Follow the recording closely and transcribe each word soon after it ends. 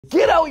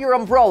Get out your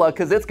umbrella,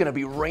 because it's gonna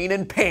be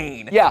raining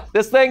pain. Yeah,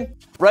 this thing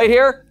right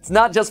here, it's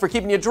not just for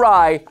keeping you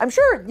dry. I'm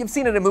sure you've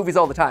seen it in movies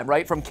all the time,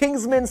 right? From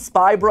Kingsman,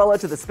 Spybrella,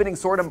 to the spinning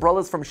sword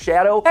umbrellas from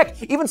Shadow.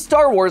 Heck, even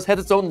Star Wars has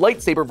its own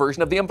lightsaber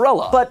version of the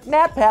umbrella. But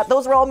Matpat,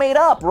 those are all made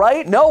up,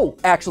 right? No,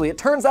 actually, it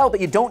turns out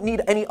that you don't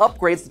need any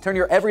upgrades to turn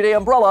your everyday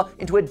umbrella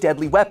into a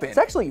deadly weapon. It's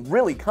actually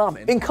really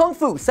common. In Kung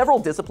Fu, several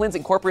disciplines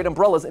incorporate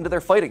umbrellas into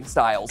their fighting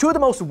styles. Two of the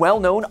most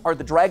well-known are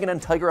the Dragon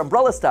and Tiger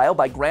umbrella style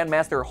by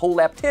Grandmaster Ho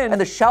Lap Tin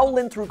and the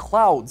Shaolin Through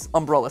Clouds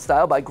umbrella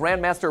style by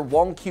Grandmaster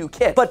Wong Kyu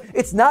Kit. But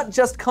it's not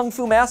just Kung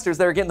Fu masters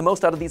that are getting the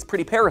most out of these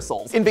pretty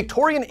parasols. In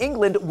Victorian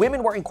England,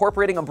 women were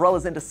incorporating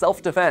umbrellas into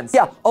self-defense.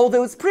 Yeah, all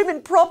those prim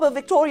and proper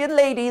Victorian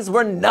ladies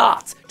were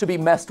not to be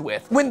messed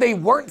with. When they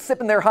weren't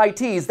sipping their high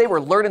teas, they were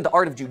learning the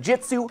art of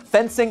jujitsu,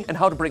 fencing, and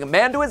how to bring a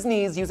man to his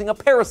knees using a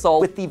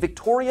parasol with the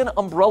Victorian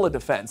umbrella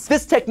defense.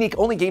 This technique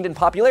only gained in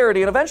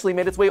popularity and eventually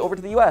made its way over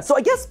to the US. So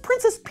I guess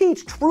Princess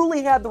Peach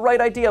truly had the right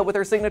idea with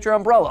her signature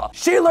umbrella.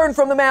 She learned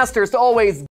from the masters to always